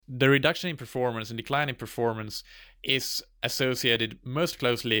the reduction in performance and decline in performance is associated most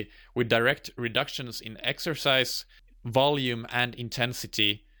closely with direct reductions in exercise, volume, and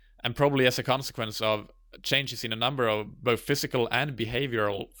intensity, and probably as a consequence of changes in a number of both physical and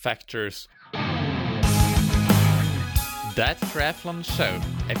behavioral factors. That Triathlon Show,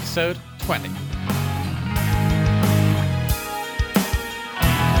 episode 20.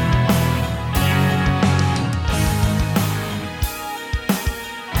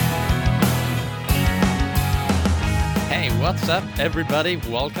 Hey, what's up, everybody?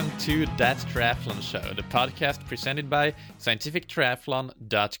 Welcome to That Triathlon Show, the podcast presented by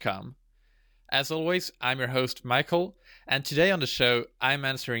scientifictriathlon.com. As always, I'm your host, Michael, and today on the show, I'm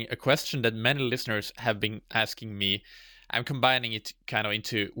answering a question that many listeners have been asking me. I'm combining it kind of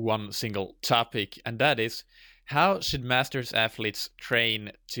into one single topic, and that is, how should masters athletes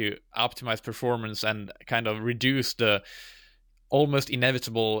train to optimize performance and kind of reduce the almost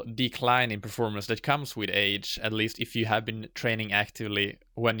inevitable decline in performance that comes with age, at least if you have been training actively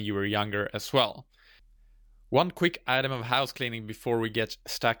when you were younger as well. One quick item of house cleaning before we get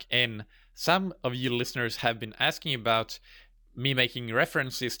stuck in. Some of you listeners have been asking about me making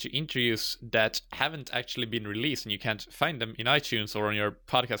references to interviews that haven't actually been released, and you can't find them in iTunes or on your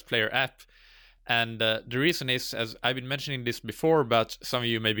podcast player app. And the reason is, as I've been mentioning this before, but some of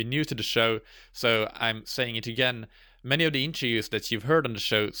you may be new to the show, so I'm saying it again. Many of the interviews that you've heard on the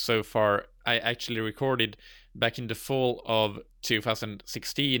show so far, I actually recorded back in the fall of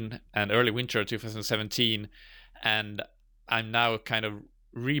 2016 and early winter of 2017. And I'm now kind of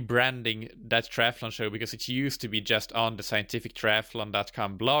rebranding That Triathlon Show because it used to be just on the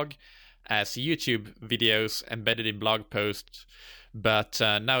scientifictriathlon.com blog as YouTube videos embedded in blog posts. But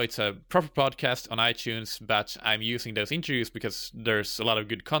now it's a proper podcast on iTunes, but I'm using those interviews because there's a lot of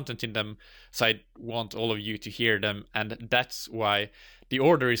good content in them, so I want all of you to hear them, and that's why the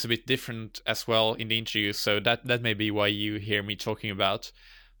order is a bit different as well in the interviews, so that may be why you hear me talking about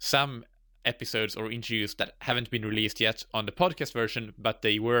some episodes or interviews that haven't been released yet on the podcast version, but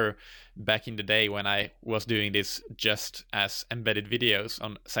they were back in the day when I was doing this just as embedded videos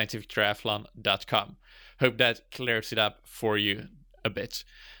on scientifictriathlon.com. Hope that clears it up for you a bit.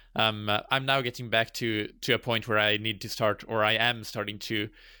 I'm now getting back to a point where I need to start, or I am starting to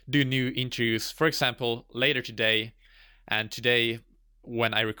do new interviews. For example, later today, and today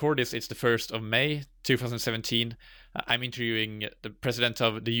when I record this, it's the 1st of May 2017. I'm interviewing the president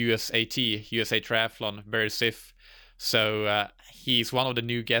of the USAT, USA Triathlon, Barry Siff. So he's one of the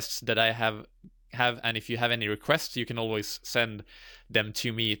new guests that I have, and if you have any requests, you can always send them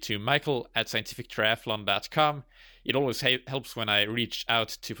to me to michael@scientifictriathlon.com. It always helps when I reach out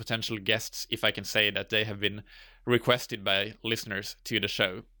to potential guests if I can say that they have been requested by listeners to the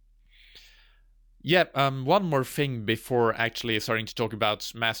show. Yeah, one more thing before actually starting to talk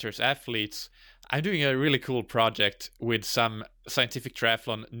about masters athletes. I'm doing a really cool project with some Scientific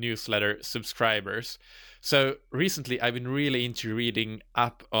Triathlon newsletter subscribers. So recently I've been really into reading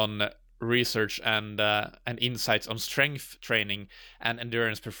up on research and insights on strength training and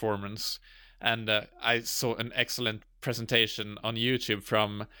endurance performance. And I saw an excellent presentation on YouTube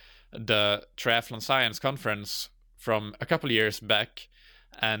from the Triathlon Science Conference from a couple of years back.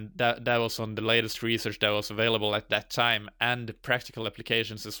 And that was on the latest research that was available at that time, and practical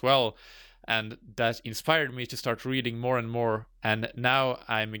applications as well. And that inspired me to start reading more and more. And now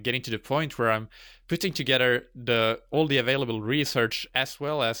I'm getting to the point where I'm putting together all the available research as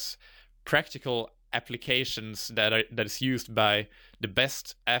well as practical applications that is used by the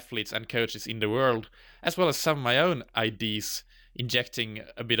best athletes and coaches in the world, as well as some of my own ideas, injecting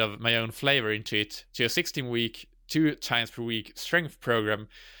a bit of my own flavor into it, to a 16-week, 2 times per week strength program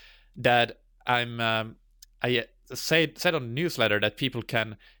that I said on the newsletter that people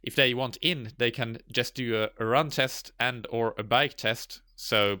can, if they want in, they can just do a run test and or a bike test.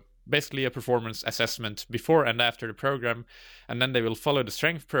 So basically a performance assessment before and after the program, and then they will follow the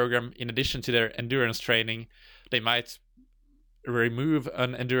strength program in addition to their endurance training. They might remove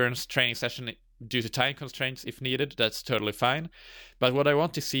an endurance training session due to time constraints if needed. That's totally fine. But what I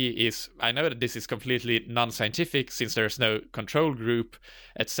want to see is, I know that this is completely non-scientific since there's no control group,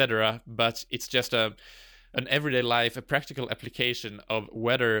 etc., but it's just an everyday life, a practical application of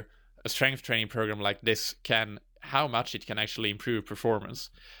whether a strength training program like this how much it can actually improve performance.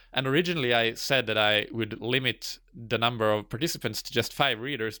 And originally I said that I would limit the number of participants to just 5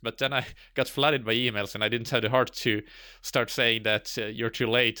 readers, but then I got flooded by emails and I didn't have the heart to start saying that you're too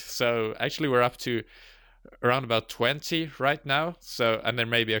late. So actually we're up to around about 20 right now. So, and there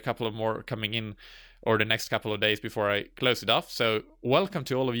may be a couple of more coming in or the next couple of days before I close it off. So welcome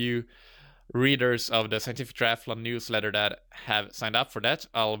to all of you readers of the Scientific Triathlon newsletter that have signed up for that,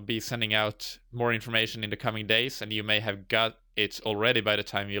 I'll be sending out more information in the coming days, and you may have got it already by the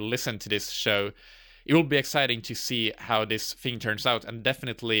time you listen to this show. It will be exciting to see how this thing turns out, and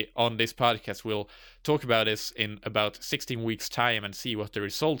definitely on this podcast we'll talk about this in about 16 weeks time and see what the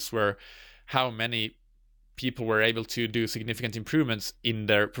results were, how many people were able to do significant improvements in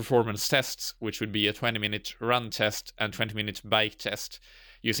their performance tests, which would be a 20-minute run test and 20-minute bike test,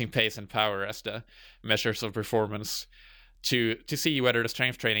 using pace and power as the measures of performance, to see whether the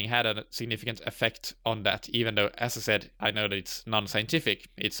strength training had a significant effect on that, even though, as I said, I know that it's non-scientific.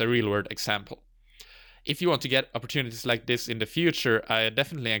 It's a real-world example. If you want to get opportunities like this in the future, I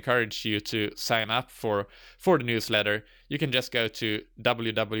definitely encourage you to sign up for the newsletter. You can just go to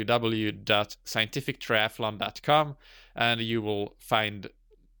www.scientifictriathlon.com and you will find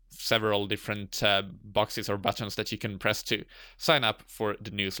several different boxes or buttons that you can press to sign up for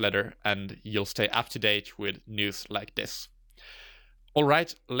the newsletter, and you'll stay up to date with news like this. All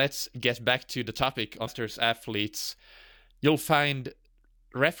right, let's get back to the topic of masters athletes. You'll find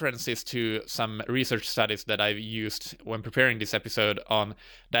references to some research studies that I've used when preparing this episode on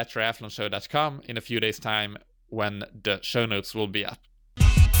thattriathlonshow.com in a few days' time, when the show notes will be up.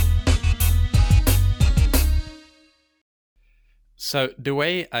 So the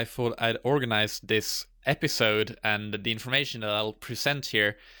way I thought I'd organize this episode and the information that I'll present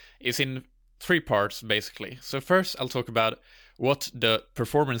here is in 3 parts, basically. So first I'll talk about what the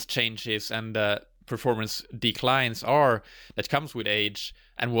performance changes and performance declines are that comes with age,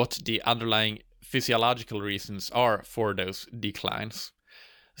 and what the underlying physiological reasons are for those declines.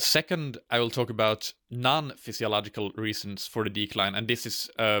 Second, I will talk about non-physiological reasons for the decline, and this is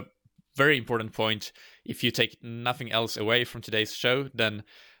a very important point. If you take nothing else away from today's show, then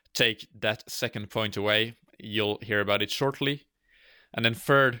take that second point away. You'll hear about it shortly. And then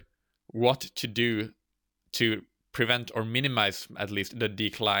third, what to do to prevent or minimize at least the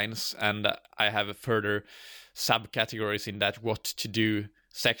declines, and I have further subcategories in that what to do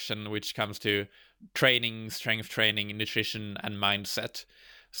section, which comes to training, strength training, nutrition, and mindset.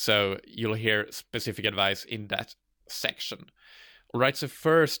 So you'll hear specific advice in that section. All right, so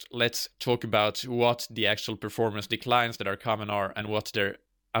first let's talk about what the actual performance declines that are common are and what their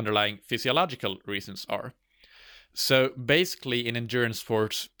underlying physiological reasons are. So basically in endurance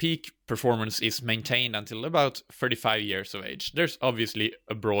sports, peak performance is maintained until about 35 years of age. There's obviously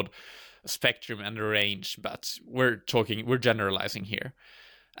a broad spectrum and a range, but we're generalizing here.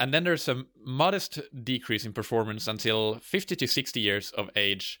 And then there's a modest decrease in performance until 50 to 60 years of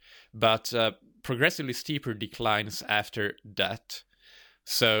age, but progressively steeper declines after that.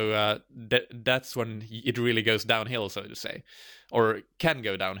 So that's when it really goes downhill, so to say, or can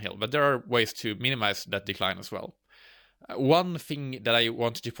go downhill. But there are ways to minimize that decline as well. One thing that I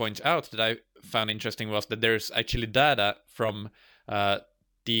wanted to point out that I found interesting was that there's actually data from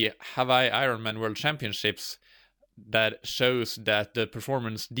the Hawaii Ironman World Championships that shows that the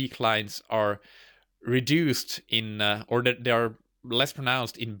performance declines are reduced in, or that they are less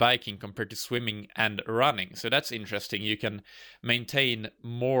pronounced in biking compared to swimming and running. So that's interesting. You can maintain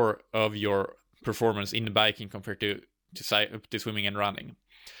more of your performance in biking compared to swimming and running.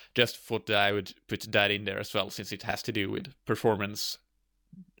 Just thought that I would put that in there as well, since it has to do with performance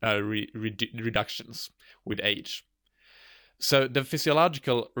reductions with age. So the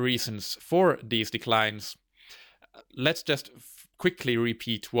physiological reasons for these declines, let's just quickly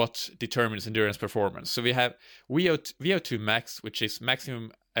repeat what determines endurance performance. So we have VO2 max, which is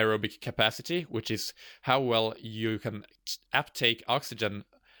maximum aerobic capacity, which is how well you can uptake oxygen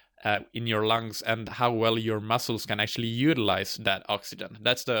in your lungs and how well your muscles can actually utilize that oxygen.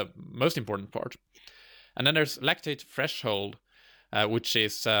 That's the most important part. And then there's lactate threshold, which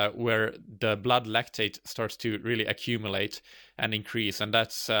is where the blood lactate starts to really accumulate and increase. And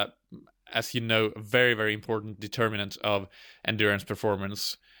that's, as you know, a very, very important determinant of endurance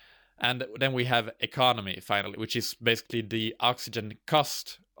performance. And then we have economy, finally, which is basically the oxygen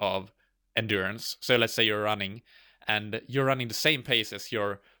cost of endurance. So let's say you're running, and you're running the same pace as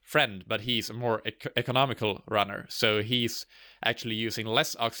your friend, but he's a more economical runner. So he's actually using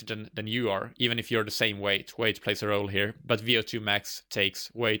less oxygen than you are, even if you're the same weight. Weight plays a role here, but VO2 max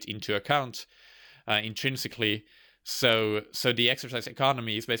takes weight into account intrinsically. So the exercise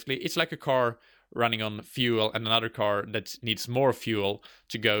economy is basically, it's like a car running on fuel and another car that needs more fuel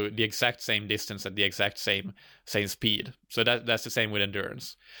to go the exact same distance at the exact same speed. So that's the same with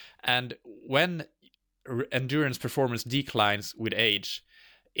endurance. And when endurance performance declines with age,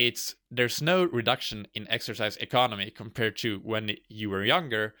 there's no reduction in exercise economy compared to when you were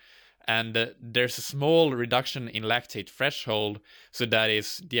younger, And there's a small reduction in lactate threshold, so that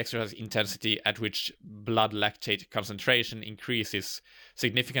is the exercise intensity at which blood lactate concentration increases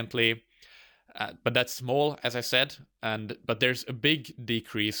significantly. But that's small, as I said, but there's a big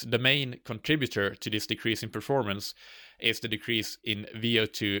decrease. The main contributor to this decrease in performance is the decrease in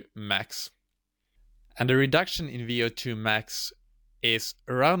VO2 max. And the reduction in VO2 max is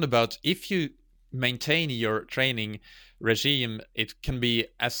around about, if you maintain your training regime, it can be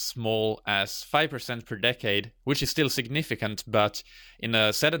as small as 5% per decade, which is still significant, but in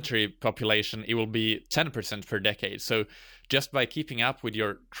a sedentary population, it will be 10% per decade. So just by keeping up with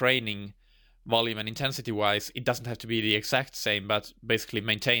your training volume and intensity wise, it doesn't have to be the exact same, but basically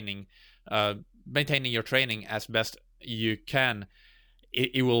maintaining your training as best you can,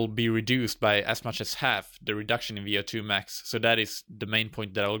 it will be reduced by as much as half the reduction in VO2 max. So that is the main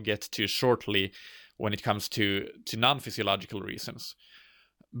point that I'll get to shortly when it comes to non-physiological reasons.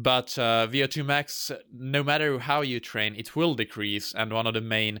 But VO2 max, no matter how you train, it will decrease, and one of the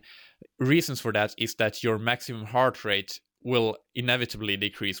main reasons for that is that your maximum heart rate will inevitably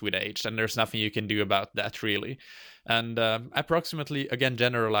decrease with age, and there's nothing you can do about that, really. And approximately, again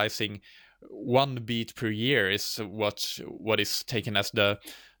generalizing, 1 beat per year is what is taken as the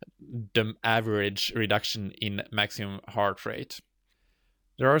average reduction in maximum heart rate.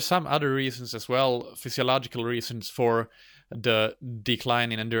 There are some other reasons as well, physiological reasons for the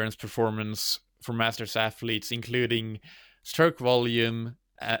decline in endurance performance for masters athletes, including stroke volume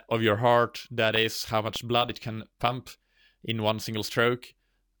of your heart, that is how much blood it can pump in one single stroke,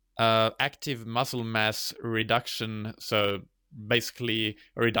 active muscle mass reduction, so basically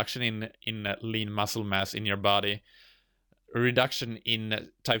a reduction in lean muscle mass in your body, a reduction in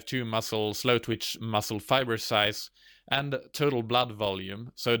type 2 muscle, slow twitch muscle fiber size, and total blood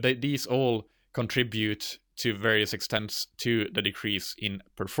volume. So these all contribute to various extents to the decrease in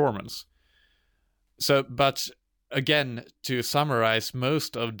performance. So, but again, to summarize,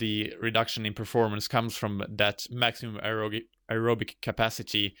 most of the reduction in performance comes from that maximum aerobic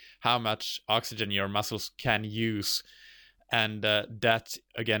capacity, how much oxygen your muscles can use. And that,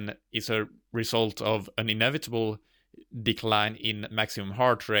 again, is a result of an inevitable decline in maximum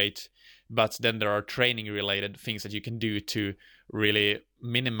heart rate. But then there are training-related things that you can do to really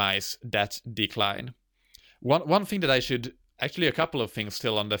minimize that decline. One thing that I should... Actually, a couple of things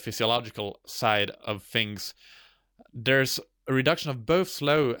still on the physiological side of things. There's a reduction of both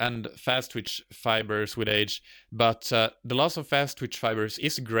slow and fast twitch fibers with age, but the loss of fast twitch fibers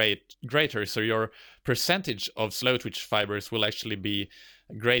is greater, so your percentage of slow twitch fibers will actually be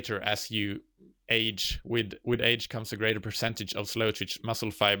greater as you age. With age comes a greater percentage of slow twitch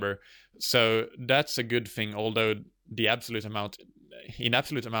muscle fiber, so that's a good thing, although in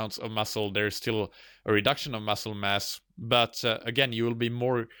absolute amounts of muscle there's still a reduction of muscle mass, but again, you will be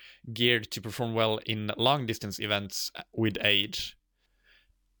more geared to perform well in long distance events with age.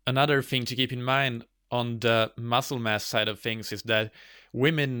 Another thing to keep in mind on the muscle mass side of things is that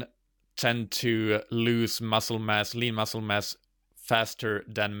women tend to lose muscle mass, lean muscle mass, faster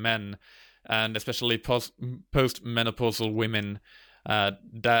than men, and especially post-menopausal women.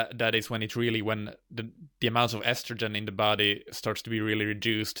 That is when the amount of estrogen in the body starts to be really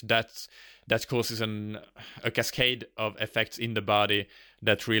reduced. That causes a cascade of effects in the body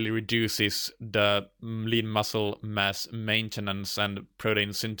that really reduces the lean muscle mass maintenance and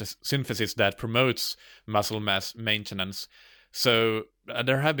protein synthesis that promotes muscle mass maintenance. So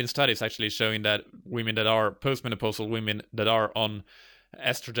there have been studies actually showing that women that are postmenopausal women that are on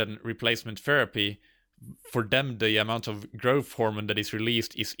estrogen replacement therapy, for them the amount of growth hormone that is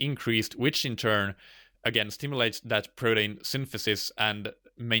released is increased, which in turn again stimulates that protein synthesis and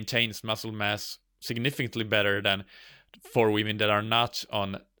maintains muscle mass significantly better than for women that are not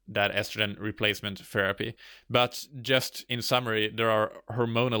on that estrogen replacement therapy. But just in summary, there are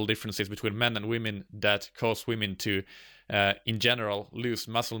hormonal differences between men and women that cause women to in general lose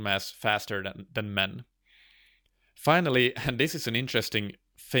muscle mass faster than men. Finally, and this is an interesting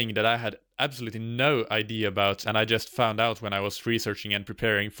thing that I had absolutely no idea about, and I just found out when I was researching and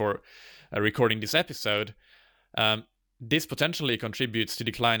preparing for recording this episode. This potentially contributes to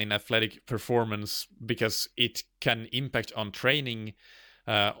decline in athletic performance because it can impact on training,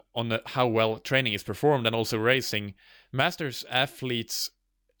 on how well training is performed, and also racing. Masters athletes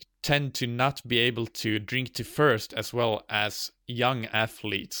tend to not be able to drink to first as well as young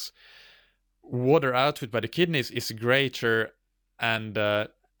athletes. Water output by the kidneys is greater, and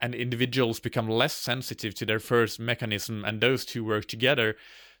individuals become less sensitive to their first mechanism, and those two work together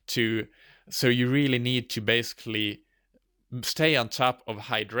so you really need to basically stay on top of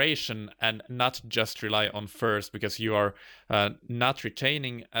hydration and not just rely on thirst, because you are not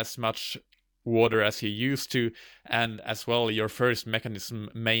retaining as much water as you used to, and as well your first mechanism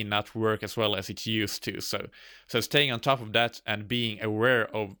may not work as well as it used to. So staying on top of that and being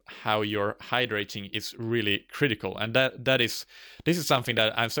aware of how you're hydrating is really critical. And this is something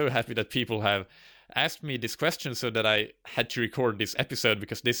that I'm so happy that people have asked me this question, so that I had to record this episode,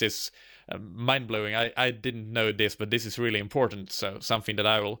 because this is mind-blowing. I didn't know this, but this is really important, so something that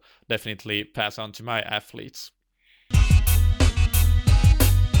I will definitely pass on to my athletes.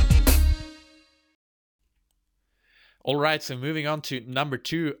 All right, so moving on to number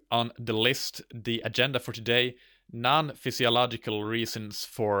 2 on the list, the agenda for today, non-physiological reasons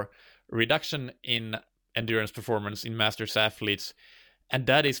for reduction in endurance performance in masters athletes. And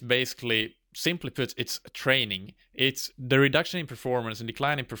that is basically, simply put, it's training. It's the reduction in performance and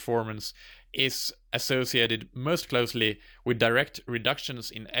decline in performance is associated most closely with direct reductions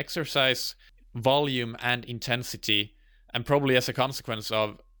in exercise, volume and intensity, and probably as a consequence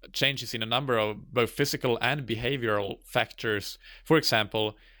of changes in a number of both physical and behavioral factors. For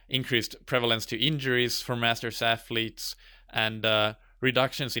example, increased prevalence to injuries for masters athletes, and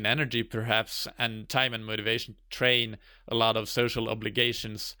reductions in energy perhaps, and time and motivation to train, a lot of social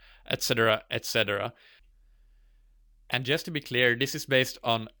obligations, etc., etc. And just to be clear, this is based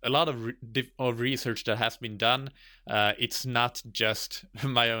on a lot of research that has been done. It's not just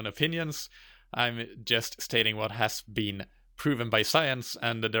my own opinions. I'm just stating what has been proven by science,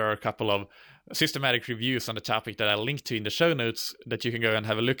 and there are a couple of systematic reviews on the topic that I'll link to in the show notes that you can go and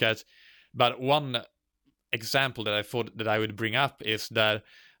have a look at. But one example that I thought that I would bring up is that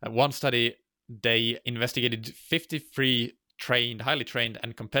one study, they investigated 53 highly trained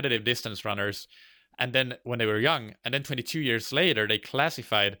and competitive distance runners, and then when they were young, and then 22 years later, they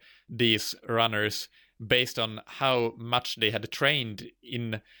classified these runners based on how much they had trained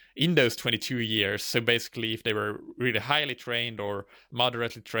in those 22 years. So basically, if they were really highly trained or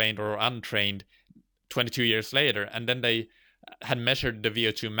moderately trained or untrained 22 years later, and then they had measured the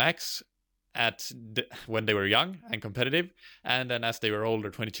VO2 max when they were young and competitive, and then as they were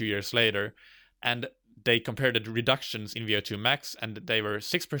older 22 years later, and they compared the reductions in VO2 max, and they were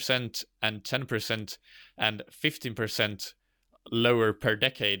 6% and 10% and 15% lower per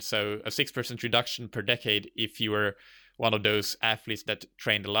decade. So a 6% reduction per decade if you were one of those athletes that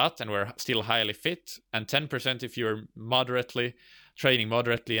trained a lot and were still highly fit, and 10% if you were training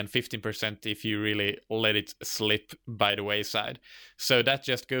moderately, and 15% if you really let it slip by the wayside. So that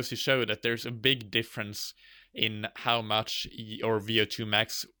just goes to show that there's a big difference in how much your VO2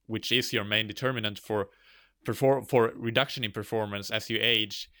 max, which is your main determinant for reduction in performance as you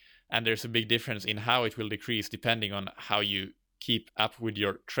age, and there's a big difference in how it will decrease depending on how you keep up with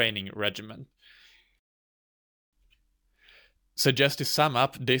your training regimen. So just to sum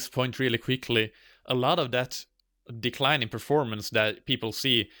up this point really quickly, a lot of that decline in performance that people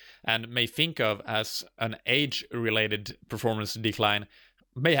see and may think of as an age-related performance decline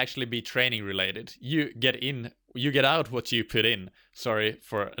may actually be training-related. You get out what you put in. Sorry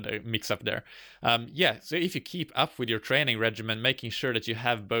for the mix-up there. So if you keep up with your training regimen, making sure that you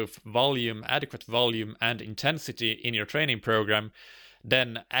have both adequate volume and intensity in your training program,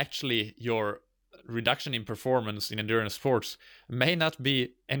 then actually your reduction in performance in endurance sports may not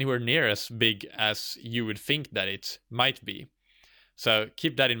be anywhere near as big as you would think that it might be. So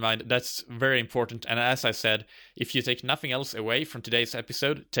keep that in mind. That's very important. And as I said, if you take nothing else away from today's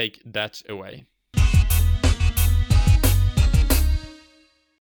episode, take that away.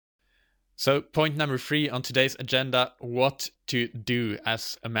 So point number 3 on today's agenda, what to do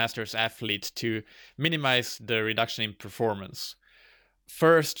as a masters athlete to minimize the reduction in performance.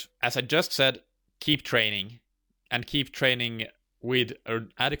 First, as I just said, keep training, and keep training with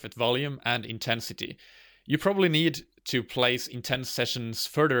an adequate volume and intensity. You probably need to place intense sessions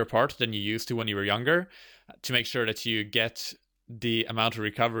further apart than you used to when you were younger to make sure that you get the amount of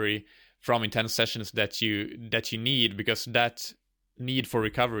recovery from intense sessions that you need, because that need for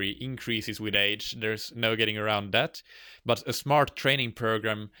recovery increases with age. There's no getting around that. But a smart training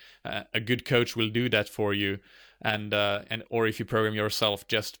program, a good coach will do that for you. And or if you program yourself,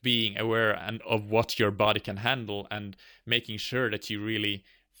 just being aware of what your body can handle and making sure that you really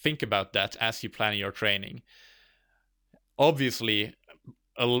think about that as you plan your training. Obviously,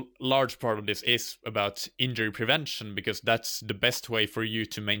 a large part of this is about injury prevention, because that's the best way for you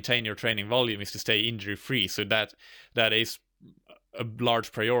to maintain your training volume, is to stay injury free. So that is a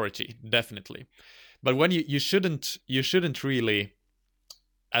large priority, definitely. But when you shouldn't really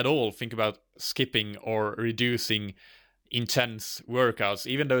at all think about skipping or reducing intense workouts,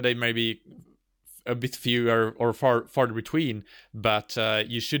 even though they may be a bit fewer or farther between, but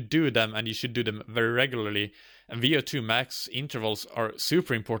you should do them, and you should do them very regularly. And VO2 max intervals are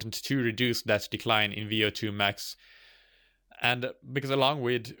super important to reduce that decline in VO2 max. And because along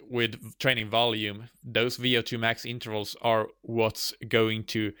with training volume, those VO2 max intervals are what's going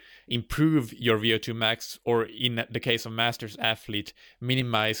to improve your VO2 max, or in the case of masters athlete,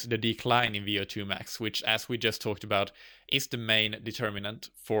 minimize the decline in VO2 max, which, as we just talked about, is the main determinant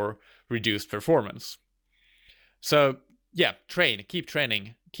for reduced performance. So yeah, keep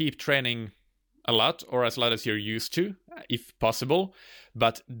training a lot, or as lot as you're used to, if possible,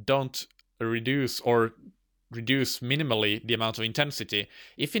 but don't reduce minimally the amount of intensity.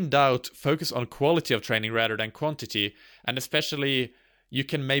 If in doubt, focus on quality of training rather than quantity, and especially you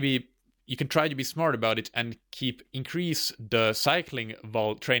can try to be smart about it and increase the cycling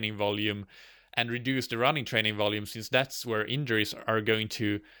training volume and reduce the running training volume, since that's where injuries are going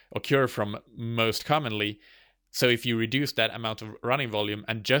to occur from most commonly. So if you reduce that amount of running volume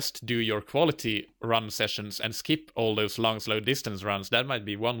and just do your quality run sessions and skip all those long, slow distance runs, that might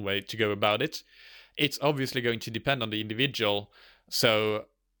be one way to go about it. It's obviously going to depend on the individual, so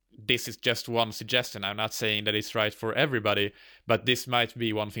this is just one suggestion. I'm not saying that it's right for everybody, but this might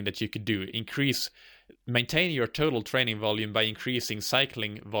be one thing that you could do. Maintain your total training volume by increasing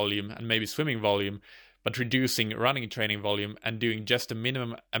cycling volume and maybe swimming volume, but reducing running training volume and doing just the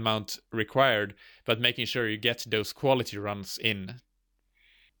minimum amount required, but making sure you get those quality runs in.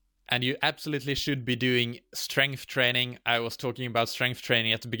 And you absolutely should be doing strength training. I was talking about strength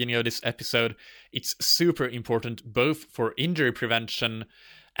training at the beginning of this episode. It's super important both for injury prevention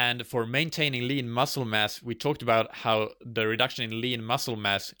and for maintaining lean muscle mass. We talked about how the reduction in lean muscle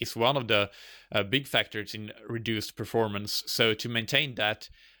mass is one of the big factors in reduced performance. So to maintain that,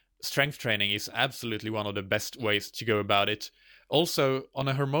 strength training is absolutely one of the best ways to go about it. Also, on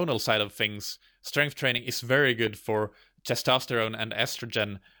a hormonal side of things, strength training is very good for testosterone and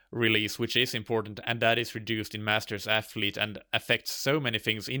estrogen release, which is important, and that is reduced in masters athlete and affects so many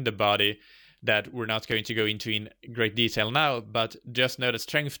things in the body that we're not going to go into in great detail now. But just know that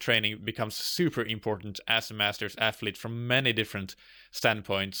strength training becomes super important as a masters athlete from many different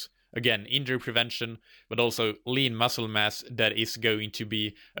standpoints. Again, injury prevention, but also lean muscle mass that is going to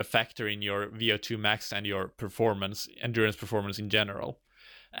be a factor in your VO2 max and your endurance performance in general.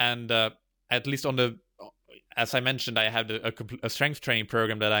 And at least as I mentioned, I have a strength training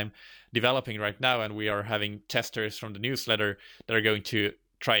program that I'm developing right now, and we are having testers from the newsletter that are going to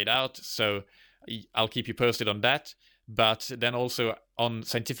try it out. So I'll keep you posted on that. But then also on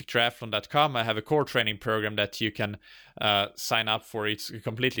scientifictriathlon.com, I have a core training program that you can sign up for. It's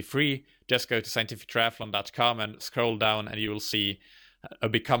completely free. Just go to scientifictriathlon.com and scroll down, and you will see a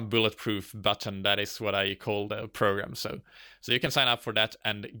Become Bulletproof button. That is what I call the program. So you can sign up for that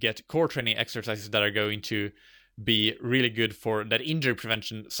and get core training exercises that are going to be really good for that injury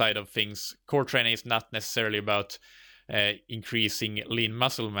prevention side of things. Core training is not necessarily about increasing lean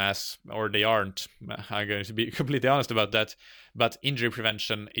muscle mass, or they aren't. I'm going to be completely honest about that. But injury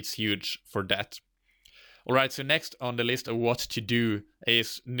prevention, it's huge for that. All right, so next on the list of what to do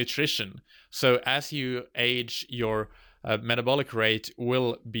is nutrition. So as you age, your metabolic rate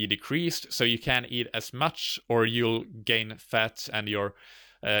will be decreased, so you can't eat as much, or you'll gain fat, and your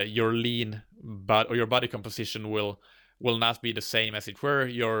lean or your body composition will not be the same as it were.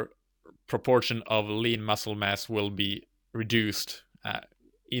 Your proportion of lean muscle mass will be reduced,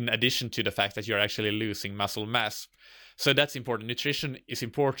 in addition to the fact that you're actually losing muscle mass. So that's important. Nutrition is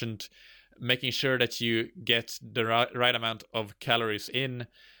important, making sure that you get the right amount of calories in,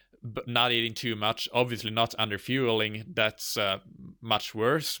 but not eating too much. Obviously not under fueling, that's much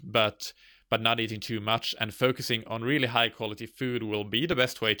worse, but not eating too much, and focusing on really high quality food will be the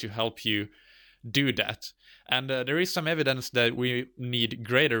best way to help you do that. And there is some evidence that we need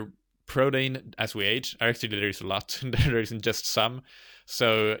greater protein as we age. Actually, there is a lot. There isn't just some.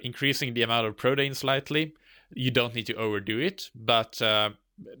 So increasing the amount of protein slightly. You don't need to overdo it, but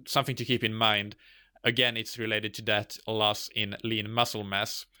something to keep in mind. Again, it's related to that loss in lean muscle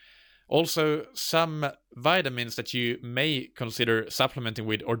mass. Also, some vitamins that you may consider supplementing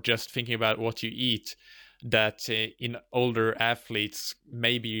with, or just thinking about what you eat, that in older athletes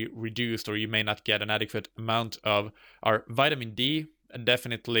may be reduced, or you may not get an adequate amount of, are vitamin D.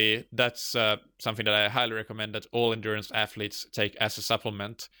 Definitely, that's something that I highly recommend that all endurance athletes take as a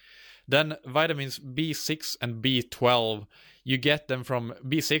supplement. Then vitamins B6 and B12, you get them from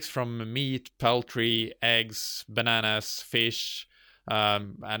B6 from meat, poultry, eggs, bananas, fish,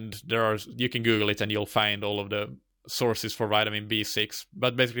 and you can Google it and you'll find all of the sources for vitamin B6.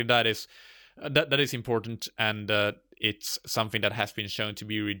 But basically that is important, and it's something that has been shown to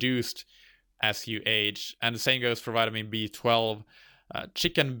be reduced as you age. And the same goes for vitamin B12.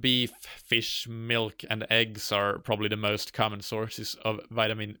 Chicken, beef, fish, milk, and eggs are probably the most common sources of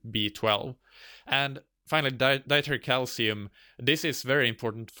vitamin B12. And finally, dietary calcium. This is very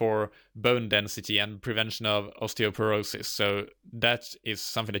important for bone density and prevention of osteoporosis. So that is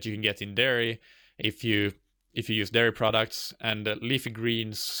something that you can get in dairy if you use dairy products, and leafy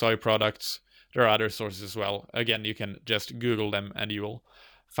greens, soy products. There are other sources as well. Again, you can just Google them and you will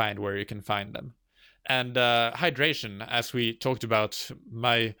find where you can find them. And hydration, as we talked about,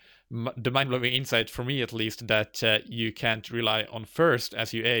 the mind-blowing insight for me at least, that you can't rely on first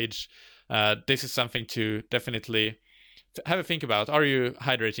as you age. This is something to definitely have a think about. Are you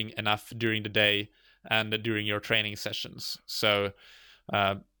hydrating enough during the day and during your training sessions? So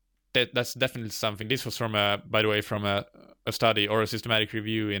that's definitely something. This was by the way, from a study or a systematic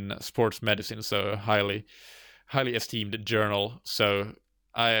review in Sports Medicine, so a highly esteemed journal. So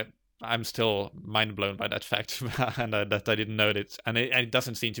I'm still mind blown by that fact, and that I didn't know it. And it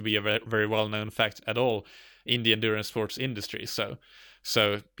doesn't seem to be a very, very well known fact at all in the endurance sports industry. So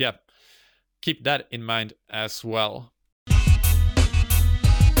yeah, keep that in mind as well.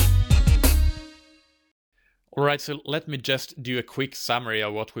 All right, so let me just do a quick summary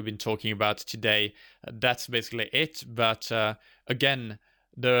of what we've been talking about today. That's basically it. But again,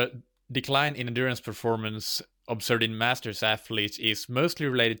 the decline in endurance performance observed in masters athletes is mostly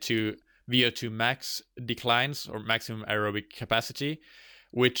related to VO2 max declines, or maximum aerobic capacity,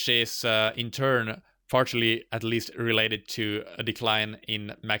 which is in turn partially at least related to a decline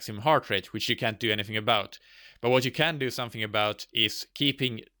in maximum heart rate, which you can't do anything about. But what you can do something about is keep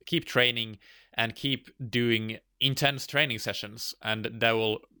training and keep doing intense training sessions, and that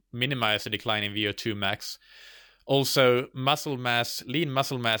will minimize the decline in VO2 max. Also, lean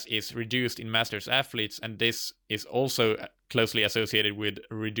muscle mass is reduced in masters athletes, and this is also closely associated with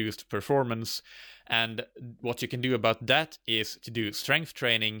reduced performance. And what you can do about that is to do strength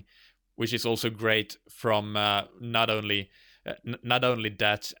training, which is also great from not only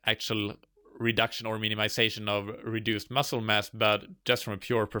that actual reduction or minimization of reduced muscle mass, but just from a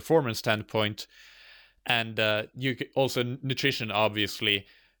pure performance standpoint. And you also nutrition, obviously,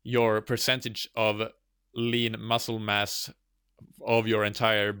 your percentage of lean muscle mass of your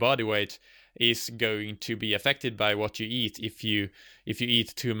entire body weight is going to be affected by what you eat. If you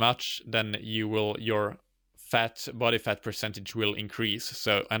eat too much, then your body fat percentage will increase.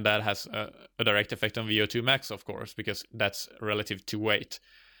 So, and that has a direct effect on VO2 max, of course, because that's relative to weight.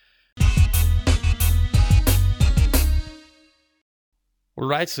 All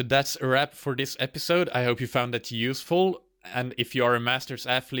right, so that's a wrap for this episode. I hope you found that useful. And if you are a masters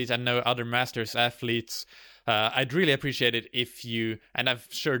athlete and know other masters athletes, I'd really appreciate it if you, and I'm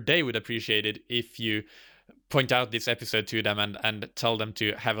sure they would appreciate it if you point out this episode to them and tell them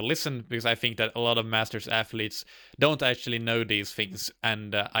to have a listen, because I think that a lot of masters athletes don't actually know these things,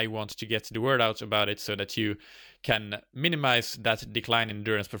 and I want to get the word out about it so that you can minimize that decline in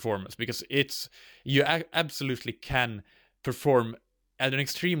endurance performance, because you absolutely can perform at an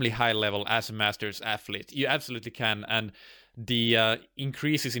extremely high level as a masters athlete. You absolutely can, and the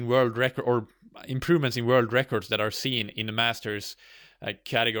increases in world record or improvements in world records that are seen in the masters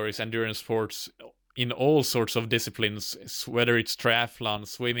categories, endurance sports, in all sorts of disciplines, whether it's triathlon,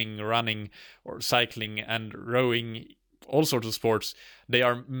 swimming, running, or cycling and rowing, all sorts of sports, they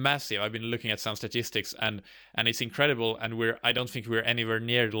are massive. I've been looking at some statistics, and it's incredible, and I don't think we're anywhere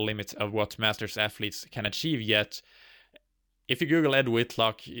near the limit of what masters athletes can achieve yet. If you Google Ed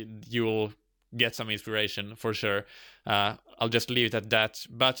Whitlock, you will get some inspiration for sure. I'll just leave it at that.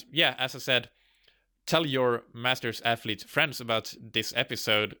 But yeah, as I said, tell your masters athlete friends about this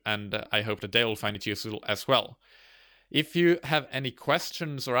episode, and I hope that they will find it useful as well. If you have any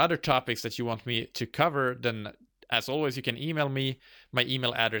questions or other topics that you want me to cover, then as always, you can email me. My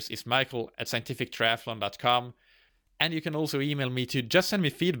email address is michael@scientifictriathlon.com. And you can also email me to just send me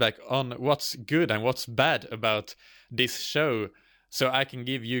feedback on what's good and what's bad about this show, so I can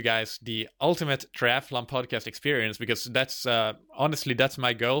give you guys the ultimate triathlon podcast experience, because that's honestly, that's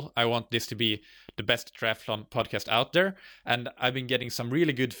my goal. I want this to be the best triathlon podcast out there, and I've been getting some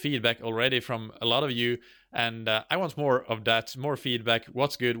really good feedback already from a lot of you, and I want more of that, more feedback.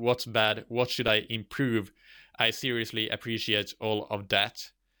 What's good, what's bad, what should I improve? I seriously appreciate all of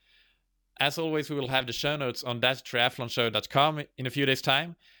that. As always, we will have the show notes on thattriathlonshow.com in a few days'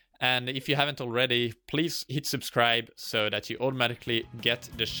 time. And if you haven't already, please hit subscribe so that you automatically get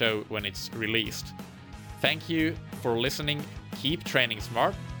the show when it's released. Thank you for listening. Keep training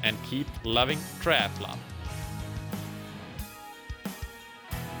smart and keep loving triathlon.